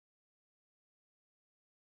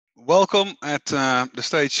Welcome at the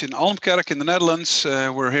stage in Almkerk in the Netherlands.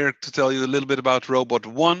 We're here to tell you a little bit about Robot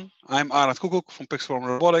One. I'm Arend Koekoek from Pixelfarming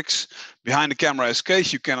Robotics. Behind the camera is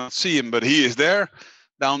Kees. You cannot see him, but he is there.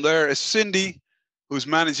 Down there is Cindy, who's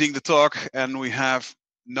managing the talk, and we have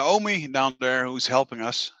Naomi down there who's helping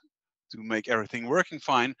us to make everything working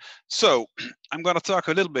fine. So I'm going to talk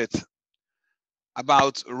a little bit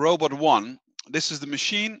about Robot One. This is the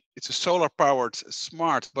machine. It's a solar-powered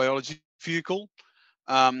smart biology vehicle.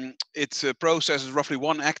 It processes roughly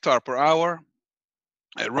 1 hectare per hour.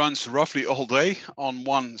 It runs roughly all day on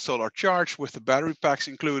one solar charge with the battery packs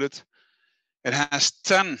included. It has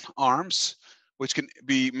 10 arms, which can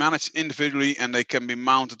be managed individually, and they can be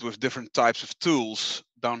mounted with different types of tools.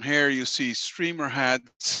 Down here you see streamer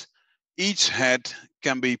heads. Each head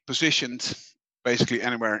can be positioned basically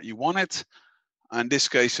anywhere you want it. In this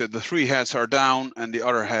case, the 3 heads are down and the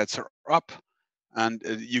other heads are up, and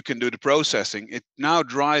you can do the processing. It's now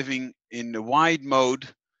driving in the wide mode.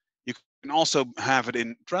 You can also have it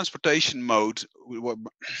in transportation mode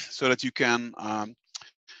so that you can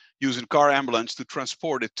use a car ambulance to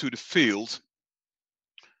transport it to the field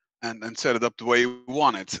and set it up the way you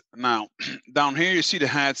want it. Now, down here you see the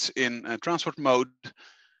heads in transport mode.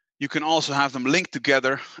 You can also have them linked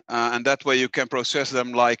together, and that way you can process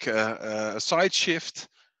them like a side shift.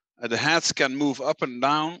 The heads can move up and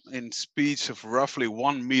down in speeds of roughly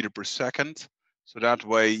 1 meter per second. So that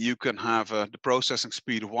way you can have the processing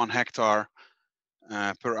speed of 1 hectare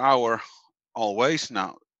per hour always.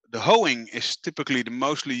 Now, the hoeing is typically the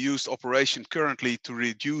mostly used operation currently to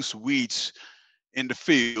reduce weeds in the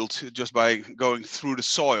field just by going through the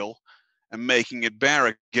soil and making it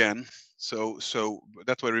bare again. So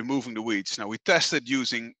that way removing the weeds. Now we tested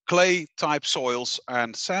using clay type soils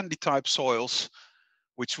and sandy type soils,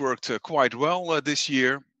 which worked quite well this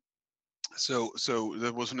year. So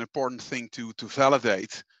that was an important thing to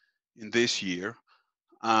validate in this year.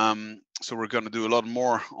 So we're going to do a lot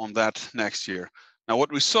more on that next year. Now,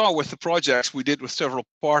 what we saw with the projects we did with several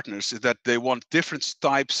partners is that they want different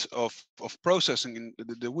types of processing in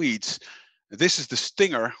the weeds. This is the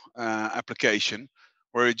stinger application,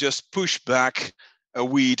 where you just push back a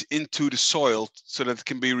weed into the soil so that it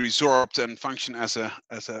can be resorbed and function as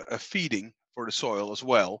a feeding for the soil as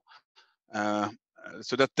well.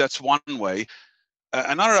 So that's one way.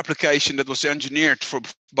 Another application that was engineered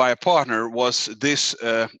by a partner was this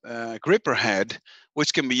gripper head,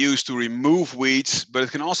 which can be used to remove weeds, but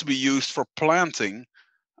it can also be used for planting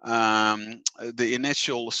the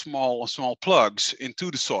initial small plugs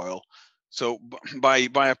into the soil. So by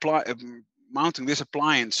mounting this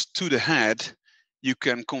appliance to the head, you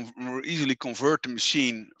can easily convert the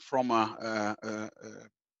machine from a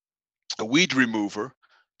weed remover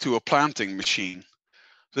to a planting machine.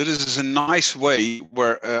 So this is a nice way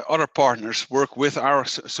where other partners work with our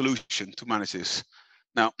solution to manage this.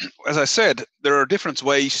 Now, as I said, there are different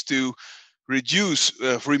ways to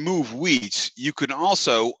remove weeds. You can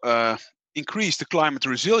also increase the climate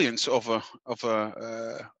resilience of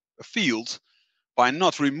a field by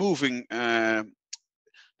not removing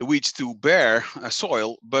the weeds to bare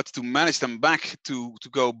soil, but to manage them back to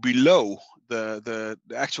go below the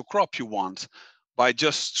actual crop you want by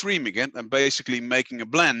just streaming it and basically making a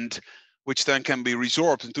blend, which then can be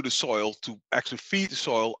resorbed into the soil to actually feed the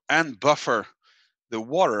soil and buffer the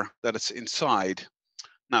water that is inside.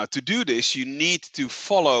 Now, to do this, you need to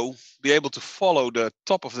be able to follow the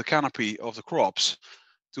top of the canopy of the crops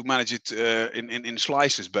to manage it in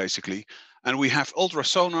slices, basically. And we have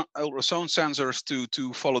ultrasound sensors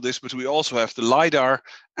to follow this, but we also have the LiDAR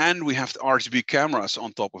and we have the RGB cameras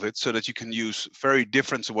on top of it so that you can use very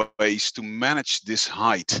different ways to manage this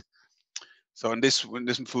height. So in this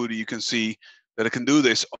photo, you can see that it can do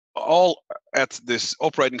this all at this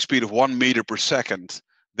operating speed of 1 meter per second.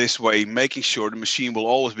 This way, making sure the machine will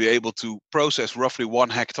always be able to process roughly 1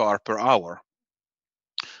 hectare per hour.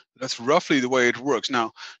 That's roughly the way it works.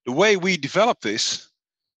 Now, the way we develop this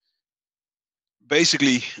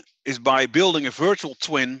basically is by building a virtual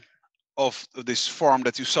twin of this farm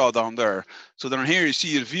that you saw down there. So down here you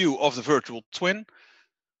see a view of the virtual twin.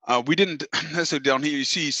 We didn't necessarily down here you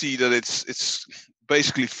see that it's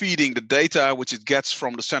basically feeding the data which it gets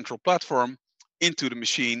from the central platform into the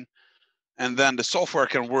machine, and then the software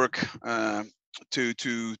can work to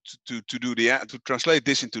translate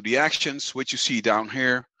this into the actions which you see down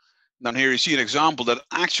here. Down here you see an example that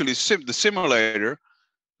actually the simulator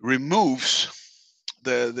removes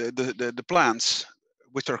the plants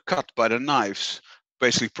which are cut by the knives,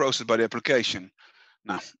 basically processed by the application.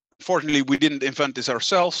 Now, unfortunately, we didn't invent this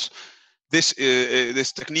ourselves. This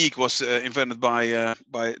technique was invented by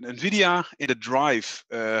NVIDIA in the Drive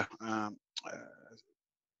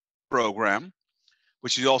program,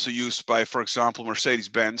 which is also used by, for example,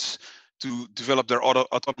 Mercedes-Benz to develop their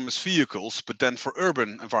autonomous vehicles, but then for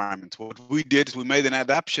urban environment. What we did is we made an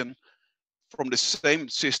adaptation from the same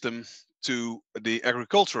system to the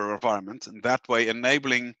agricultural environment, and that way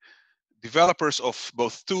enabling developers of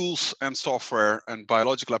both tools and software and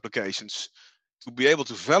biological applications to be able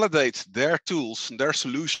to validate their tools and their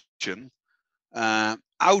solution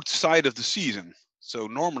outside of the season. So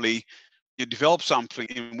normally you develop something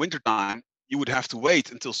in wintertime, you would have to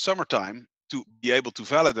wait until summertime to be able to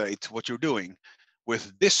validate what you're doing.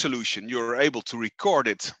 With this solution, you're able to record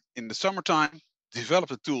it in the summertime, develop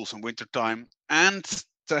the tools in wintertime, and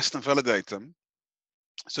test and validate them,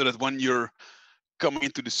 so that when you're coming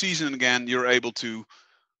into the season again, you're able to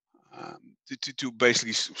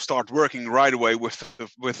basically start working right away with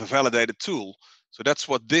a validated tool. So that's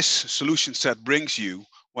what this solution set brings you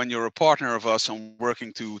when you're a partner of us and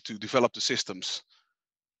working to develop the systems.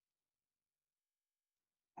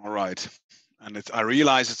 All right, and I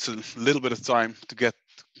realize it's a little bit of time to get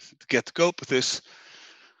to cope with this,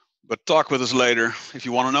 but talk with us later if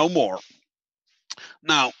you want to know more.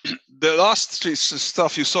 Now, the last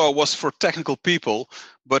stuff you saw was for technical people,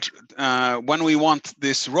 but when we want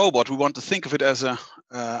this robot, we want to think of it as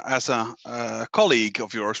a colleague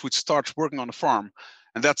of yours, which starts working on the farm,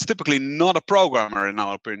 and that's typically not a programmer, in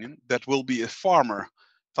our opinion. That will be a farmer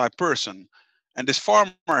type person, and this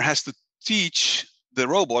farmer has to teach the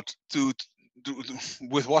robot to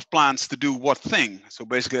with what plants to do what thing. So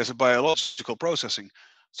basically, as a biological processing.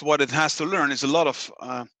 So what it has to learn is a lot of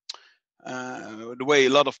the way a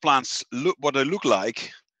lot of plants look, what they look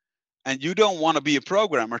like, and you don't want to be a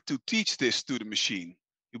programmer to teach this to the machine.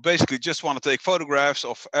 You basically just want to take photographs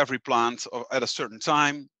of every plant at a certain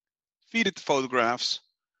time, feed it the photographs,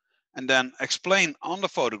 and then explain on the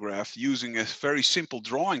photograph using a very simple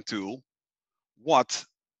drawing tool what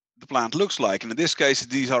the plant looks like. And in this case,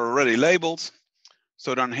 these are already labeled.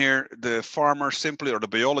 So then here, the farmer simply, or the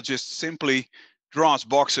biologist simply draws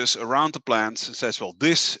boxes around the plants and says, well,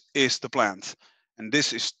 this is the plant. And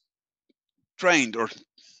this is trained or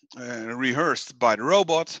rehearsed by the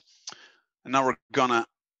robot. And now we're gonna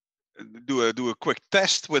do a quick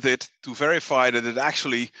test with it to verify that it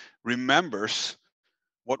actually remembers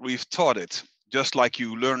what we've taught it. Just like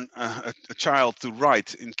you learn a child to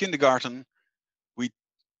write in kindergarten, we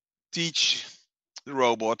teach the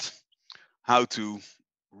robot how to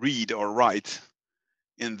read or write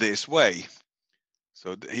in this way.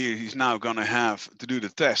 So here he's now going to have to do the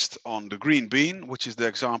test on the green bean, which is the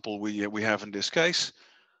example we have in this case.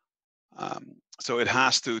 So it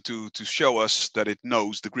has to show us that it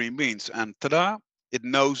knows the green beans, and ta-da, it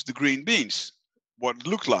knows the green beans, what it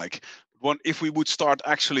looks like. If we would start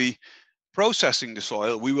actually processing the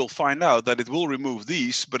soil, we will find out that it will remove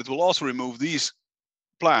these, but it will also remove these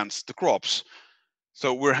plants, the crops.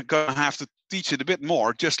 So we're going to have to teach it a bit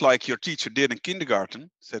more, just like your teacher did in kindergarten.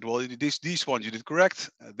 Said, well, these ones you did correct,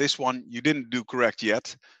 this one you didn't do correct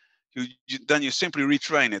yet. Then you simply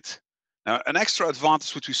retrain it. Now, an extra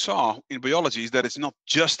advantage which we saw in biology is that it's not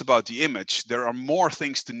just about the image. There are more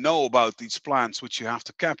things to know about these plants which you have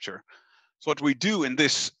to capture. So what we do in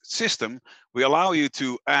this system, we allow you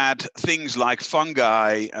to add things like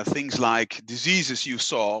fungi, things like diseases you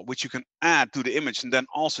saw, which you can add to the image and then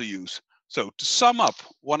also use. So to sum up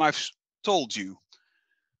what I've told you,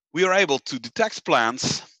 we are able to detect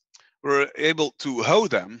plants, we're able to hoe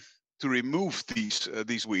them, to remove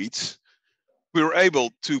these weeds. We were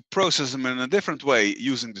able to process them in a different way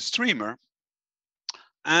using the streamer,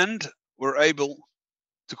 and we're able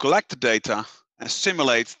to collect the data and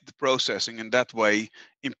simulate the processing, in that way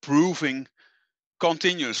improving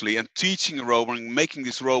continuously and teaching a robot and making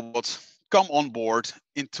this robot come on board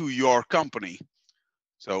into your company.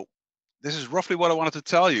 So this is roughly what I wanted to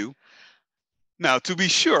tell you. Now, to be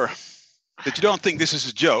sure that you don't think this is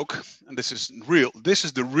a joke and this is real, this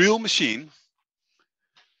is the real machine.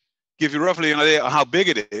 Give you roughly an idea of how big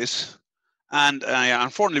it is. And yeah,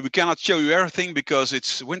 unfortunately, we cannot show you everything because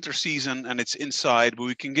it's winter season and it's inside, but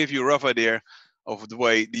we can give you a rough idea of the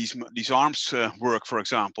way these arms work, for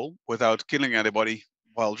example, without killing anybody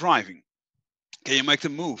while driving. Can you make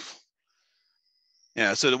them move?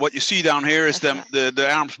 Yeah, so what you see down here is the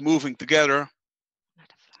arms moving together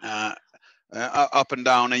up and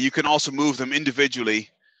down, and you can also move them individually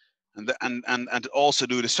and also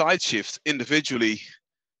do the side shift individually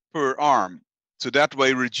per arm. So that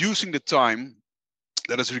way, reducing the time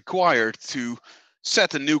that is required to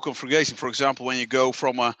set a new configuration. For example, when you go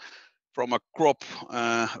from a crop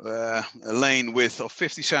lane width of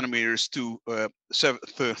 50 centimeters to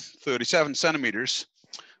 37 centimeters,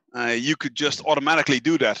 you could just automatically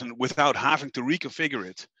do that and without having to reconfigure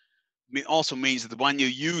it. also means that when you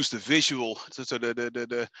use the visual, so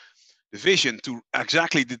the vision to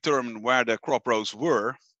exactly determine where the crop rows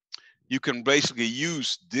were, you can basically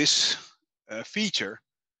use this feature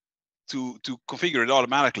to configure it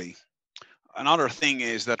automatically. Another thing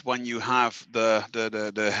is that when you have the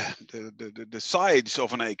sides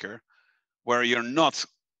of an acre where you're not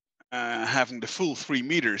having the full 3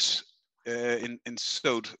 meters in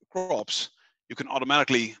sowed crops, you can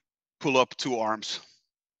automatically pull up 2 arms.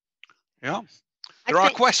 Yeah, I there are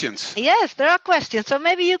think, questions. yes, there are questions. So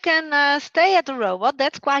maybe you can stay at the robot.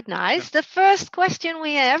 That's quite Yeah. nice. The first question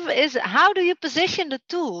we have is, how do you position the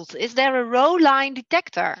tools? Is there a row line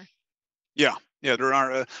detector? Yeah, yeah. There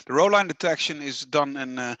are the row line detection is done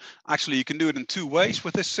in. Actually, you can do it in 2 ways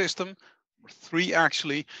with this system. 3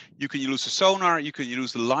 actually. You can use the sonar, you can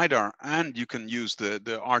use the lidar, and you can use the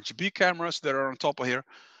RGB cameras that are on top of here.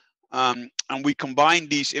 And we combine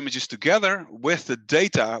these images together with the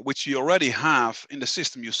data which you already have in the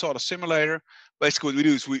system. You saw the simulator. Basically, what we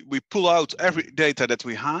do is we pull out every data that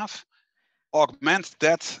we have, augment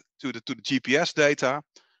that to the GPS data,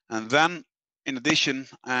 and then in addition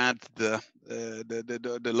add the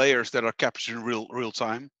layers that are captured in real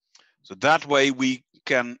time. So that way we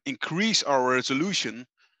can increase our resolution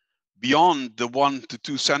beyond the 1 to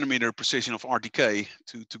 2 centimeter precision of RTK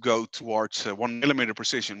to go towards 1 millimeter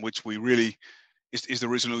precision, which we really is the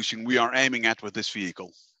resolution we are aiming at with this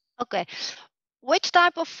vehicle. Okay. Which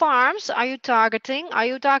type of farms are you targeting? Are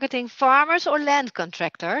you targeting farmers or land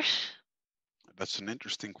contractors? That's an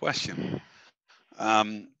interesting question.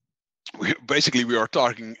 Basically, we are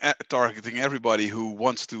targeting everybody who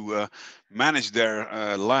wants to manage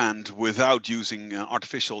their land without using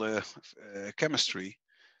artificial chemistry.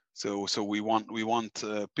 So we want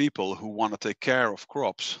people who want to take care of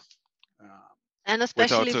crops uh, And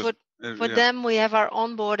without especially for yeah. them, we have our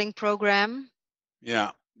onboarding program.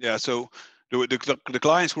 Yeah. So the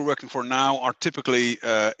clients we're working for now are typically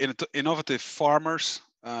innovative farmers.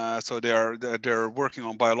 So they're working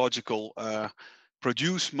on biological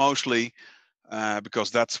produce mostly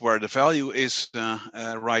because that's where the value is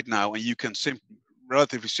right now, and you can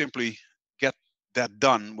relatively simply get that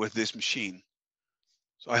done with this machine.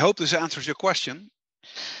 So I hope this answers your question.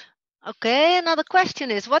 Okay, another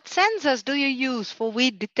question is, what sensors do you use for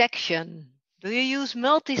weed detection? Do you use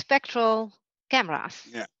multispectral cameras?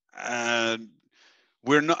 Yeah.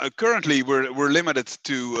 We're not currently we're limited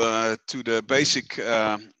to the basic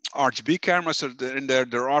RGB cameras. So in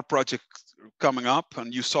there are projects coming up,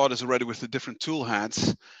 and you saw this already with the different tool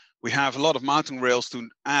heads. We have a lot of mounting rails to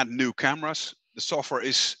add new cameras. The software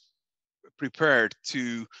is prepared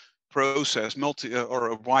to process multi or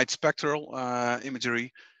a wide spectral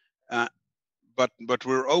imagery, uh, but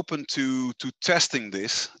we're open to testing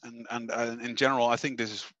this, and in general, I think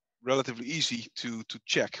this is relatively easy to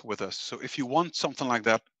check with us. So if you want something like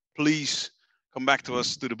that, please come back to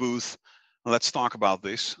us to the booth and let's talk about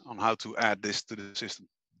this on how to add this to the system.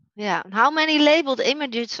 Yeah. How many labeled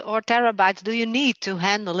images or terabytes do you need to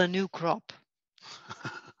handle a new crop?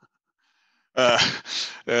 uh,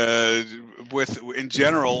 uh, in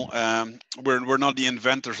general, we're not the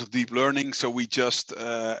inventors of deep learning, so we just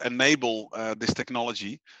enable this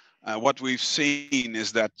technology. What we've seen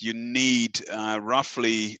is that you need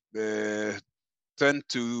roughly 10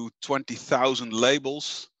 to 20,000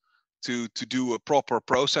 labels to do a proper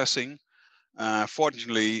processing.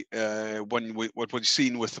 Fortunately, what we've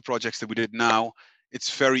seen with the projects that we did now,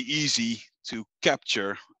 it's very easy to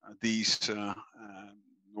capture these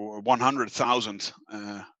 100,000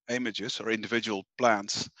 images or individual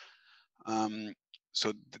plants. Um,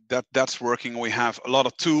 so that's working. We have a lot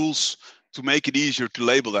of tools to make it easier to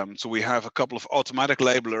label them. So we have a couple of automatic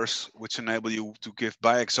labelers which enable you to give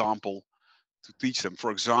by example to teach them.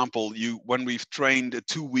 For example, when we've trained a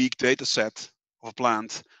 2-week data set of a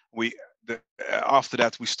plant, after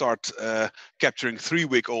that we start capturing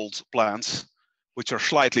 3-week-old plants, which are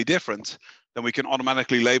slightly different. Then we can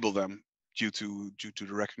automatically label them due to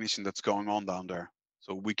the recognition that's going on down there.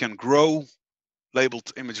 So we can grow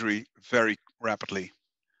labeled imagery very rapidly.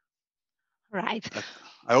 Right.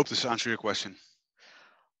 I hope this answers your question.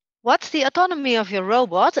 What's the autonomy of your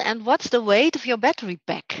robot and what's the weight of your battery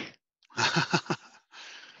pack?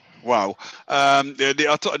 Wow.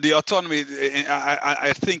 The autonomy,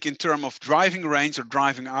 I think in terms of driving range or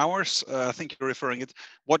driving hours, I think you're referring it.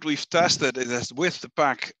 What we've tested is with the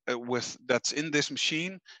pack that's in this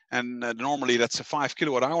machine, and normally that's a 5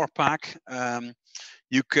 kilowatt hour pack.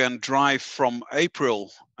 You can drive from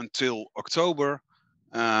April until October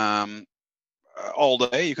all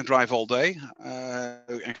day. You can drive all day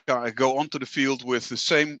and go onto the field with the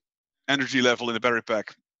same energy level in the battery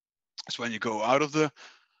pack. So when you go out of the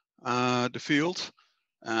the field.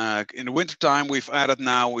 In the wintertime, we've added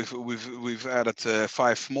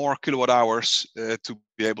 5 more kilowatt hours to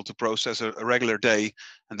be able to process a regular day,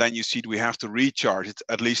 and then you see we have to recharge it.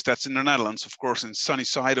 At least that's in the Netherlands. Of course, in sunny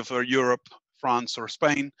side of Europe, France or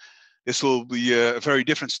Spain, this will be a very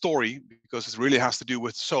different story because it really has to do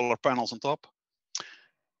with solar panels on top.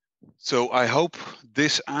 So I hope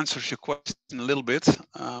this answers your question a little bit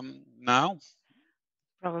now.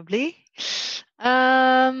 Probably.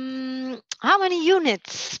 How many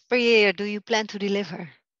units per year do you plan to deliver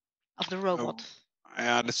of the robot?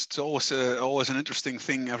 Yeah, that's always an interesting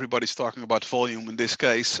thing. Everybody's talking about volume in this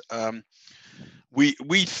case.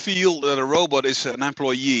 We feel that a robot is an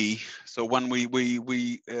employee. So when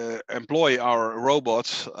we employ our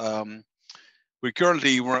robots, we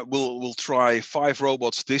currently we'll try 5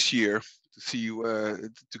 robots this year to see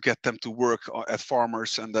to get them to work at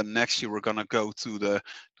farmers, and then next year we're going to go to the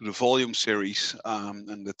volume series,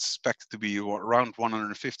 and it's expected to be around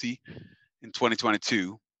 150 in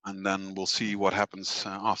 2022, and then we'll see what happens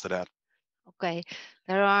after that. Okay,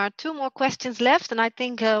 there are 2 more questions left, and I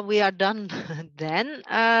think we are done then.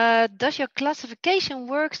 Does your classification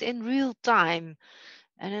works in real time?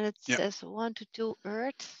 And then it says 1 to 2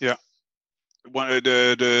 Earth. Yeah.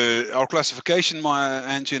 Our classification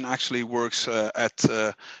engine actually works at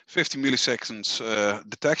 50 milliseconds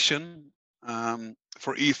detection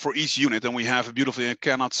for each unit, and we have a beautiful. You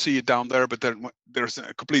cannot see it down there, but there's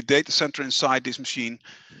a complete data center inside this machine.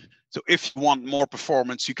 So if you want more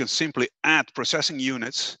performance, you can simply add processing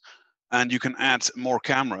units, and you can add more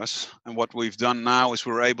cameras. And what we've done now is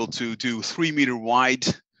we're able to do 3-meter wide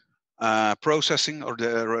processing or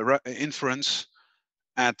the inference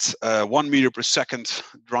at 1 meter per second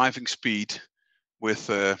driving speed with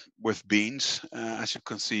beans, as you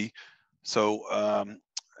can see. So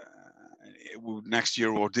next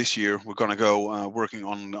year or this year, we're going to go working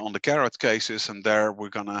on the carrot cases, and there we're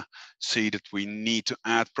going to see that we need to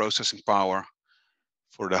add processing power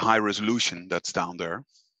for the high resolution that's down there.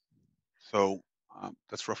 So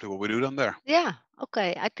that's roughly what we do down there. Yeah,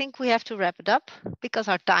 okay. I think we have to wrap it up because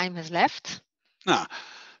our time has left.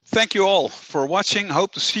 Thank you all for watching.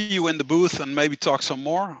 Hope to see you in the booth and maybe talk some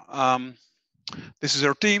more. This is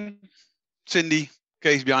our team: Cindy,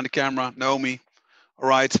 Kees behind the camera, Naomi. All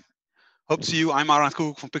right. Hope to see you. I'm Arant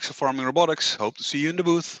Koek from Pixelfarming Robotics. Hope to see you in the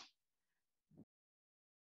booth.